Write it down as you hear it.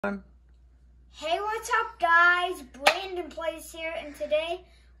Hey, what's up guys? Brandon Plays here, and today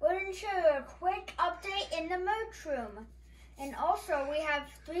we're going to show you a quick update in the merch room. And also, we have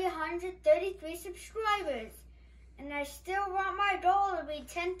 333 subscribers. And I still want my goal to be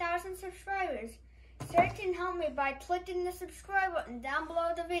 10,000 subscribers. So you can help me by clicking the subscribe button down below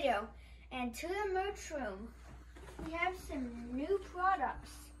the video. And to the merch room, we have some new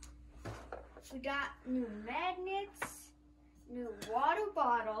products. We got new magnets, new water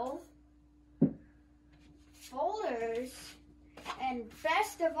bottle, folders, and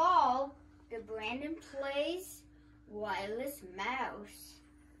best of all, the Brandon Plays wireless mouse.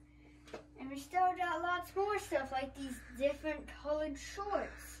 And we still got lots more stuff like these different colored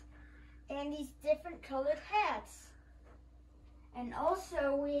shorts and these different colored hats. And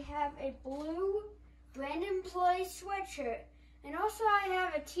also we have a blue Brandon Plays sweatshirt. And also I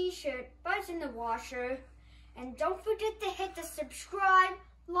have a t-shirt, but it's in the washer. And don't forget to hit the subscribe,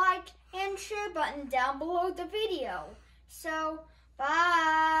 like, and share button down below the video. So,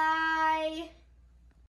 bye!